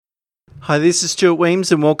Hi, this is Stuart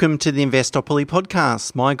Weems and welcome to the Investopoly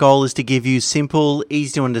podcast. My goal is to give you simple,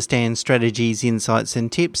 easy to understand strategies, insights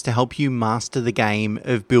and tips to help you master the game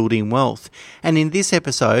of building wealth. And in this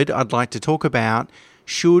episode, I'd like to talk about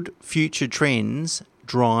should future trends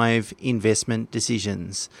drive investment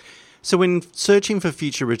decisions. So when searching for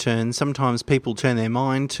future returns, sometimes people turn their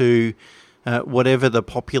mind to whatever the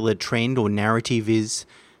popular trend or narrative is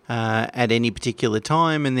at any particular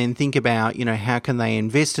time, and then think about, how can they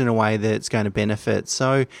invest in a way that's going to benefit.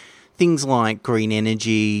 So things like green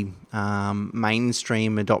energy,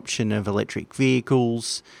 mainstream adoption of electric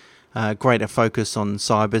vehicles, greater focus on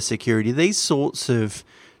cybersecurity, these sorts of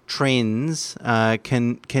trends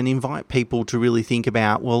can invite people to really think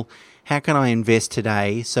about, well, how can I invest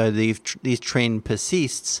today so this trend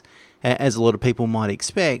persists, as a lot of people might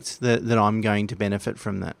expect, that I'm going to benefit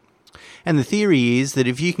from that. And the theory is that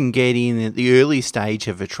if you can get in at the early stage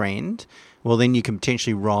of a trend, well, then you can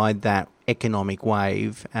potentially ride that economic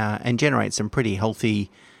wave and generate some pretty healthy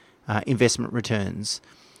investment returns.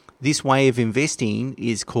 This way of investing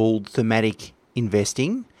is called thematic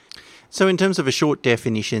investing. So in terms of a short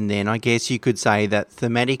definition then, I guess you could say that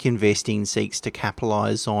thematic investing seeks to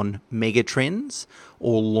capitalize on mega trends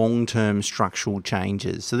or long-term structural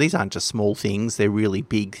changes. So these aren't just small things, they're really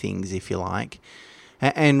big things, if you like.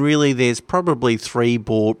 And really, there's probably three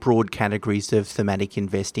broad categories of thematic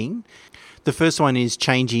investing. The first one is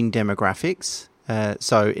changing demographics.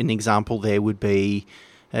 So an example there would be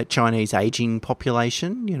Chinese aging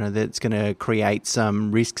population, that's going to create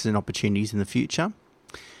some risks and opportunities in the future.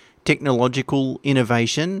 Technological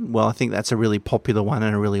innovation, well, I think that's a really popular one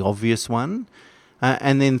and a really obvious one.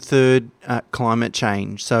 And then third, climate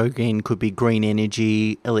change. So again, could be green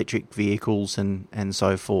energy, electric vehicles, and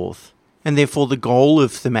so forth. And therefore, the goal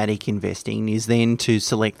of thematic investing is then to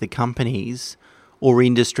select the companies or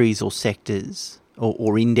industries or sectors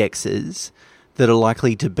or indexes that are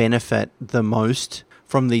likely to benefit the most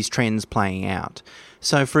from these trends playing out.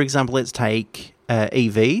 So, for example, let's take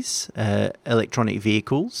EVs, electronic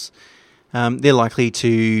vehicles. They're likely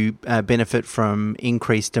to benefit from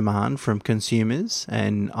increased demand from consumers.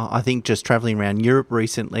 And I think just travelling around Europe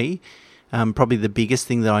recently, probably the biggest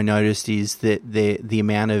thing that I noticed is that the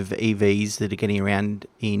amount of EVs that are getting around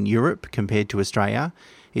in Europe compared to Australia,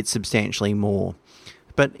 it's substantially more.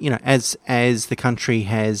 But, as the country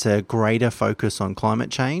has a greater focus on climate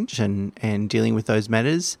change and dealing with those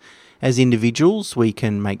matters, as individuals, we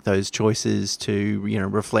can make those choices to,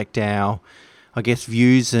 reflect our,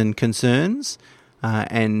 views and concerns.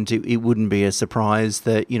 And it wouldn't be a surprise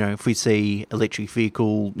that, if we see electric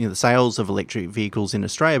vehicle, the sales of electric vehicles in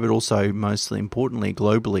Australia, but also mostly importantly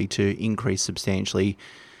globally, to increase substantially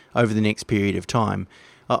over the next period of time.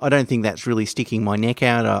 I don't think that's really sticking my neck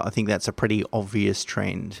out. I think that's a pretty obvious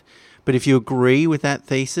trend. But if you agree with that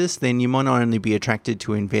thesis, then you might not only be attracted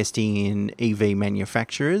to investing in EV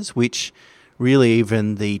manufacturers, which really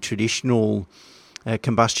even the traditional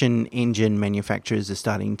combustion engine manufacturers are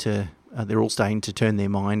starting to they're all starting to turn their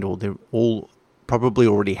mind, or they're all probably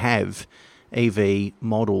already have EV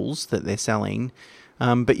models that they're selling.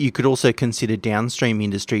 But you could also consider downstream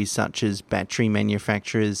industries such as battery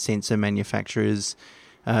manufacturers, sensor manufacturers,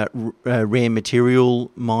 rare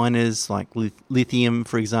material miners like lithium,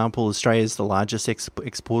 for example. Australia is the largest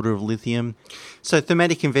exporter of lithium. So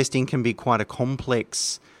thematic investing can be quite a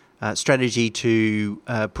complex strategy to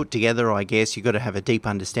put together, I guess. You've got to have a deep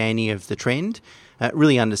understanding of the trend,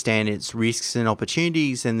 really understand its risks and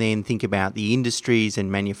opportunities, and then think about the industries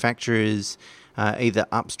and manufacturers, either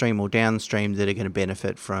upstream or downstream, that are going to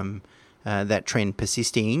benefit from that trend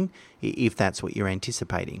persisting, if that's what you're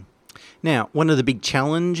anticipating. Now, one of the big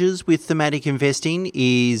challenges with thematic investing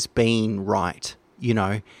is being right.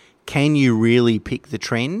 Can you really pick the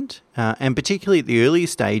trend? And particularly at the early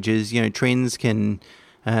stages, trends can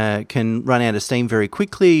run out of steam very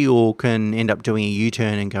quickly, or can end up doing a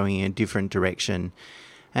U-turn and going in a different direction.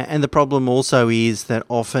 And the problem also is that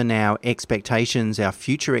often our expectations, our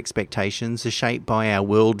future expectations, are shaped by our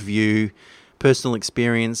worldview, personal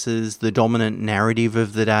experiences, the dominant narrative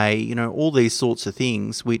of the day, all these sorts of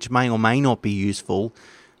things, which may or may not be useful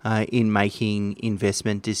in making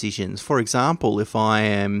investment decisions. For example, if I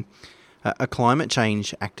am a climate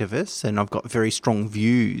change activist and I've got very strong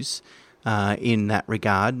views in that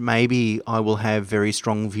regard, maybe I will have very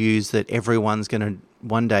strong views that everyone's going to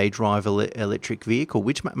one day drive an electric vehicle,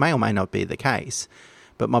 which may or may not be the case.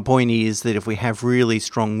 But my point is that if we have really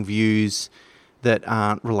strong views that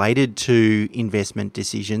aren't related to investment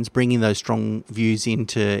decisions, bringing those strong views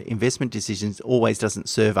into investment decisions always doesn't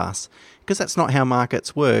serve us, because that's not how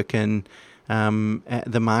markets work. And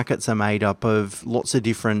the markets are made up of lots of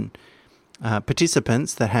different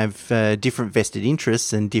participants that have different vested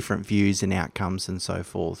interests and different views and outcomes and so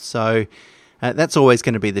forth. So that's always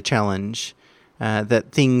going to be the challenge,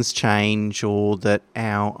 that things change or that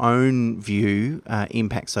our own view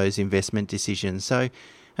impacts those investment decisions. So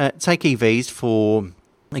take EVs for,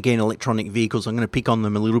 again, electronic vehicles. I'm going to pick on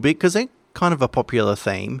them a little bit because they're kind of a popular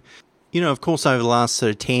theme. Of course, over the last sort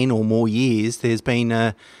of 10 or more years, there's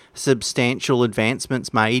been substantial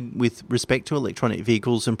advancements made with respect to electronic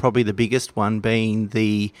vehicles, and probably the biggest one being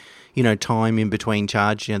the, time in between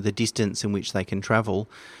charge, the distance in which they can travel.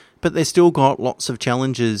 But they've still got lots of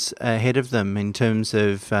challenges ahead of them in terms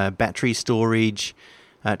of battery storage,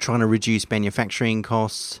 trying to reduce manufacturing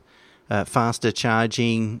costs, faster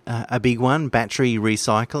charging, a big one, battery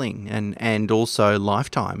recycling, and also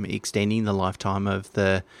lifetime, extending the lifetime of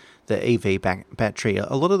the EV battery.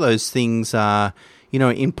 A lot of those things are,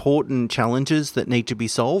 important challenges that need to be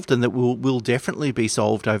solved and that will definitely be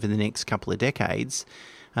solved over the next couple of decades.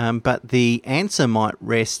 But the answer might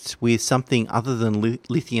rest with something other than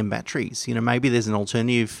lithium batteries. Maybe there's an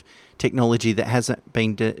alternative technology that hasn't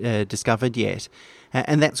been discovered yet.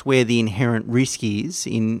 And that's where the inherent risk is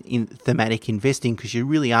in thematic investing, because you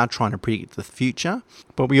really are trying to predict the future.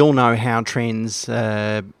 But we all know how trends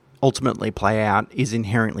ultimately play out is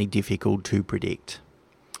inherently difficult to predict.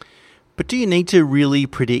 But do you need to really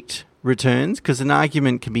predict returns? Because an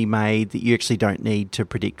argument can be made that you actually don't need to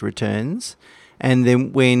predict returns. And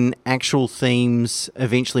then when actual themes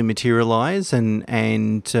eventually materialise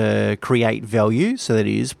and create value, so that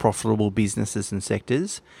is profitable businesses and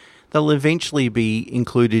sectors, they'll eventually be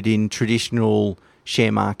included in traditional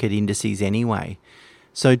share market indices anyway.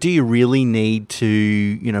 So do you really need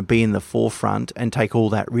to, be in the forefront and take all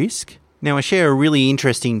that risk? Now, I share a really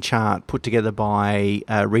interesting chart put together by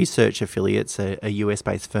Research Affiliates, a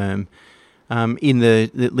US-based firm, in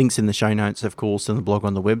the links in the show notes, of course, and the blog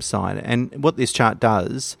on the website. And what this chart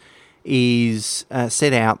does is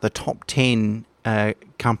set out the top 10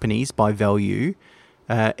 companies by value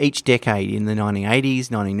each decade in the 1980s,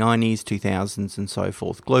 1990s, 2000s, and so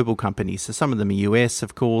forth. Global companies. So some of them are US,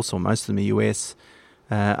 of course, or most of them are US.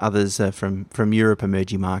 Others are from Europe,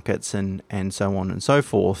 emerging markets, and so on and so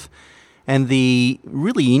forth. And the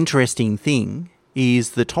really interesting thing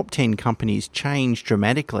is the top 10 companies change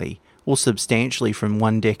dramatically or substantially from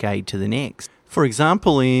one decade to the next. For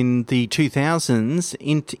example, in the 2000s,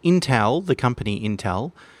 Intel, the company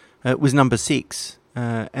Intel, was number 6.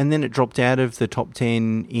 And then it dropped out of the top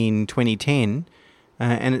 10 in 2010,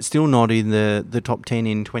 and it's still not in the top 10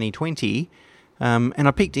 in 2020. And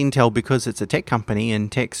I picked Intel because it's a tech company,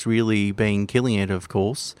 and tech's really been killing it, of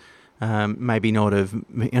course. Maybe not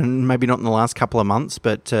in the last couple of months,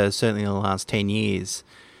 but certainly in the last 10 years.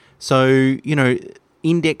 So,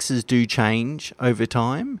 indexes do change over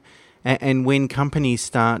time. And when companies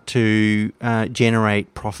start to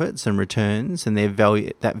generate profits and returns, and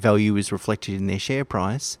that value is reflected in their share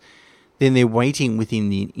price, then their weighting within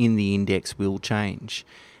the index will change.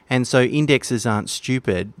 And so indexes aren't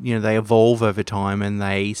stupid. They evolve over time, and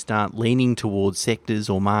they start leaning towards sectors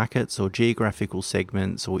or markets or geographical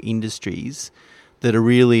segments or industries that are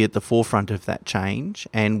really at the forefront of that change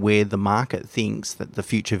and where the market thinks that the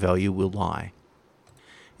future value will lie.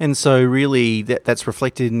 And so really that's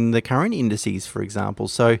reflected in the current indices, for example.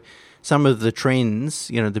 So some of the trends,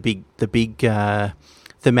 the big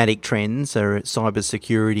thematic trends are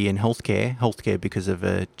cybersecurity and healthcare because of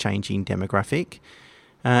a changing demographic.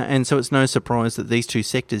 And so it's no surprise that these two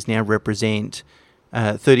sectors now represent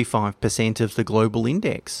 35% of the global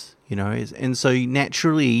index, And so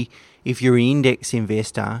naturally, if you're an index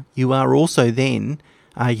investor, you are also then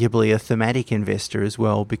arguably a thematic investor as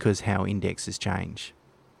well, because how indexes change.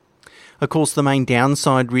 Of course, the main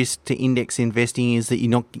downside risk to index investing is that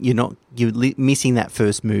you're missing that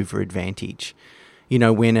first mover advantage.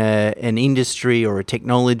 When an industry or a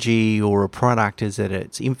technology or a product is at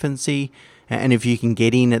its infancy, and if you can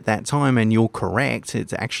get in at that time and you're correct,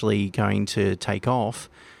 it's actually going to take off,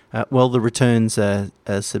 the returns are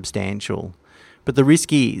substantial. But the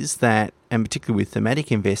risk is that, and particularly with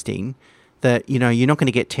thematic investing, that you're not going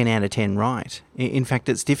to get 10 out of 10 right. In fact,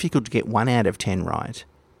 it's difficult to get 1 out of 10 right,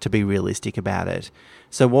 to be realistic about it.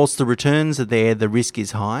 So whilst the returns are there, the risk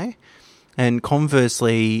is high. And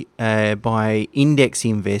conversely, by index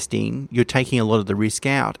investing, you're taking a lot of the risk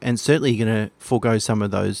out, and certainly you're going to forego some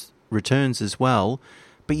of those returns as well.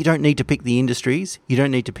 But you don't need to pick the industries, you don't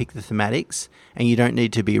need to pick the thematics, and you don't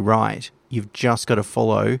need to be right. You've just got to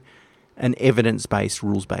follow an evidence-based,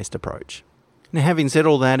 rules-based approach. Now, having said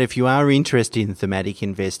all that, if you are interested in thematic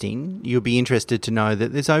investing, you'll be interested to know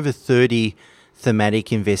that there's over 30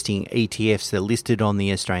 thematic investing ETFs that are listed on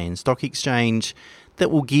the Australian Stock Exchange.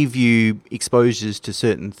 that will give you exposures to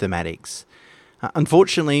certain thematics.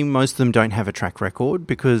 Unfortunately, most of them don't have a track record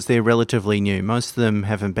because they're relatively new. Most of them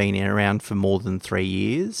haven't been around for more than 3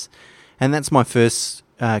 years. And that's my first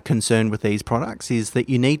concern with these products, is that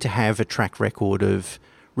you need to have a track record of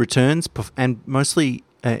returns and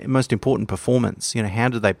most important, performance. How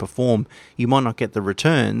do they perform? You might not get the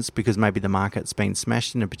returns because maybe the market's been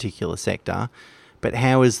smashed in a particular sector, but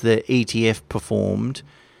how has the ETF performed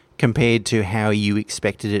compared to how you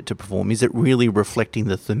expected it to perform? Is it really reflecting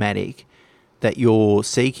the thematic that you're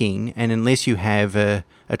seeking? And unless you have a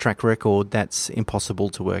track record, that's impossible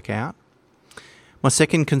to work out. My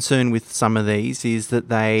second concern with some of these is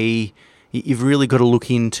that you've really got to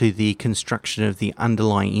look into the construction of the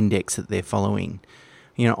underlying index that they're following.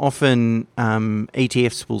 Often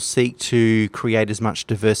ETFs will seek to create as much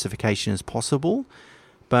diversification as possible,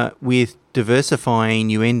 but with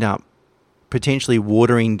diversifying, you end up potentially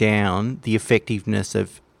watering down the effectiveness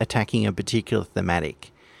of attacking a particular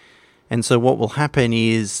thematic. And so what will happen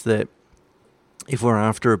is that if we're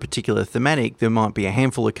after a particular thematic, there might be a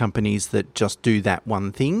handful of companies that just do that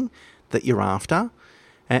one thing that you're after.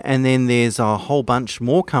 And then there's a whole bunch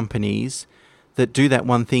more companies that do that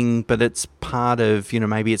one thing, but it's part of,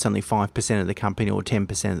 maybe it's only 5% of the company or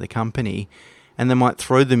 10% of the company. And they might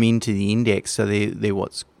throw them into the index. So they're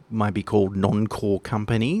what's might be called non-core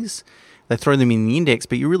companies. They throw them in the index,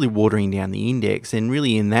 but you're really watering down the index. And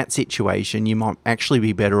really in that situation, you might actually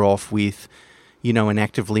be better off with, an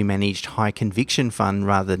actively managed high conviction fund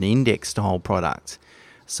rather than index style product.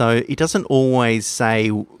 So it doesn't always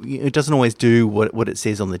do what it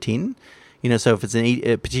says on the tin. So if it's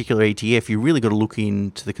a particular ETF, you really got to look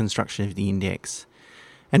into the construction of the index.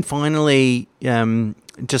 And finally,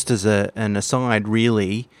 just as an aside,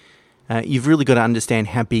 really, you've really got to understand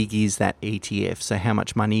how big is that ETF, so how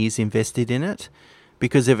much money is invested in it.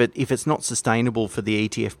 Because if it's not sustainable for the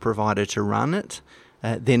ETF provider to run it,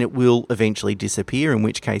 then it will eventually disappear, in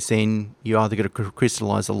which case then you either got to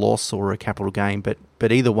crystallise a loss or a capital gain. But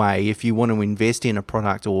either way, if you want to invest in a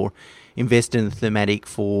product or invest in a thematic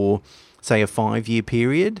for, say, a 5-year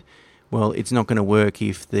period, well, it's not going to work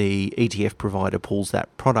if the ETF provider pulls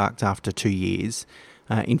that product after 2 years.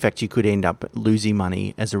 In fact, you could end up losing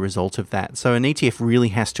money as a result of that. So an ETF really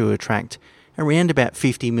has to attract around about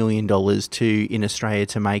 $50 million in Australia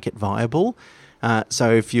to make it viable.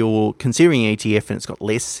 So if you're considering ETF and it's got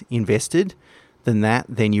less invested than that,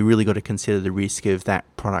 then you really got to consider the risk of that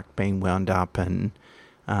product being wound up and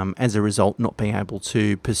as a result not being able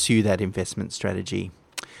to pursue that investment strategy.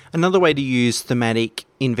 Another way to use thematic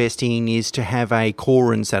investing is to have a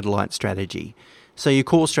core and satellite strategy. So your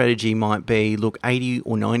core strategy might be, 80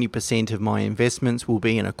 or 90% of my investments will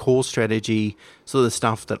be in a core strategy, so the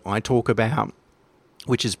stuff that I talk about,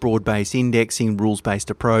 which is broad-based indexing, rules-based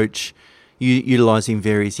approach, utilising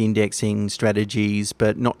various indexing strategies,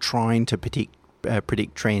 but not trying to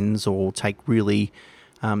predict trends or take really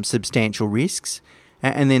substantial risks.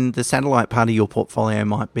 And then the satellite part of your portfolio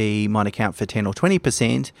might account for 10 or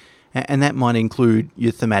 20%, and that might include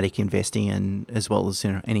your thematic investing and as well as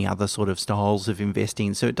any other sort of styles of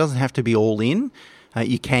investing. So it doesn't have to be all in.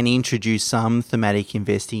 You can introduce some thematic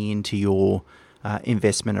investing into your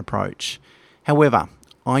investment approach. However,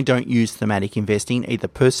 I don't use thematic investing either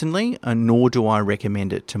personally, nor do I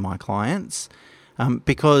recommend it to my clients,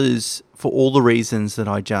 because for all the reasons that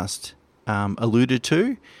I just alluded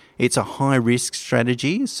to, it's a high risk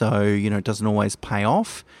strategy, so it doesn't always pay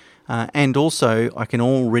off. And also, I can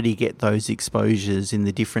already get those exposures in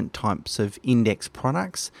the different types of index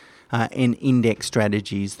products and index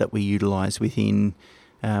strategies that we utilise within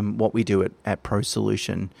what we do at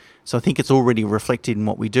ProSolution. So I think it's already reflected in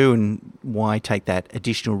what we do and why take that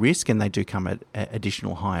additional risk, and they do come at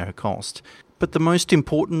additional higher cost. But the most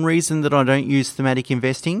important reason that I don't use thematic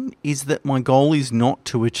investing is that my goal is not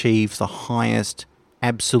to achieve the highest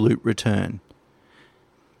absolute return.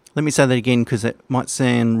 Let me say that again because it might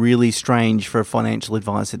sound really strange for a financial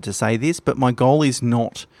advisor to say this, but my goal is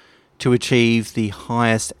not to achieve the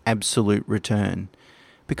highest absolute return.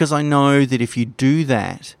 Because I know that if you do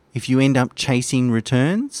that, if you end up chasing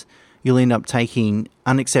returns, you'll end up taking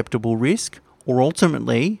unacceptable risk, or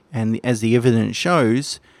ultimately, and as the evidence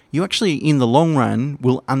shows, you actually in the long run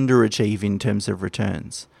will underachieve in terms of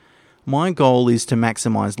returns. My goal is to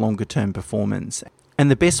maximize longer term performance. And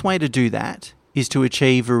the best way to do that is to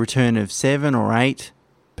achieve a return of 7 or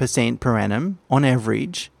 8% per annum on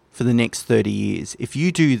average for the next 30 years. If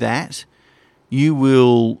you do that, you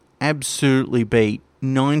will absolutely beat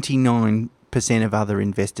 99% of other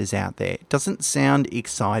investors out there. It doesn't sound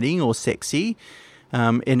exciting or sexy,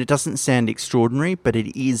 And it doesn't sound extraordinary, but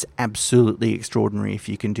it is absolutely extraordinary if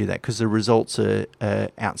you can do that, because the results are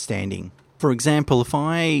outstanding. For example, if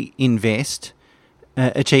I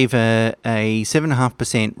achieve a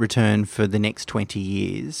 7.5% return for the next 20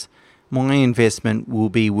 years, my investment will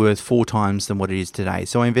be worth 4 times than what it is today.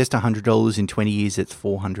 So I invest $100 in 20 years, it's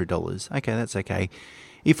 $400. Okay, that's okay.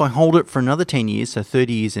 If I hold it for another 10 years, so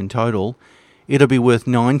 30 years in total, it'll be worth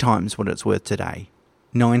 9 times what it's worth today,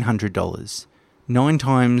 $900. 9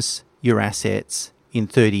 times your assets in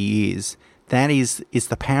 30 years. That is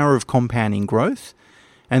the power of compounding growth.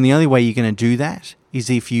 And the only way you're going to do that is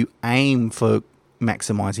if you aim for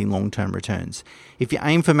maximizing long-term returns. If you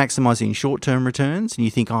aim for maximizing short-term returns and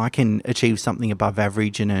you think, I can achieve something above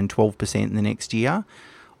average and earn 12% in the next year,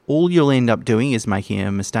 all you'll end up doing is making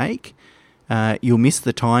a mistake. You'll miss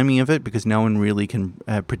the timing of it because no one really can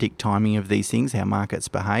predict timing of these things, how markets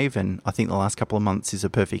behave. And I think the last couple of months is a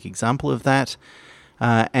perfect example of that.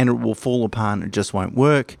 And it will fall apart and it just won't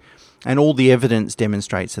work. And all the evidence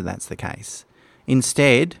demonstrates that that's the case.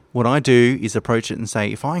 Instead, what I do is approach it and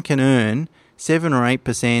say, if I can earn 7 or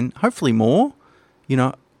 8%, hopefully more,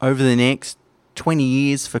 over the next 20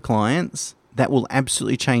 years for clients, that will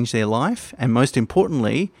absolutely change their life. And most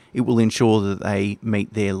importantly, it will ensure that they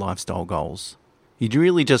meet their lifestyle goals. You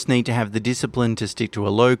really just need to have the discipline to stick to a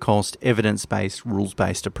low-cost, evidence-based,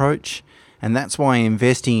 rules-based approach. And that's why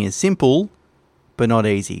investing is simple, but not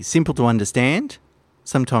easy. Simple to understand,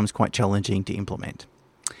 sometimes quite challenging to implement.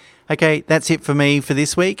 Okay, that's it for me for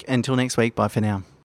this week. Until next week, bye for now.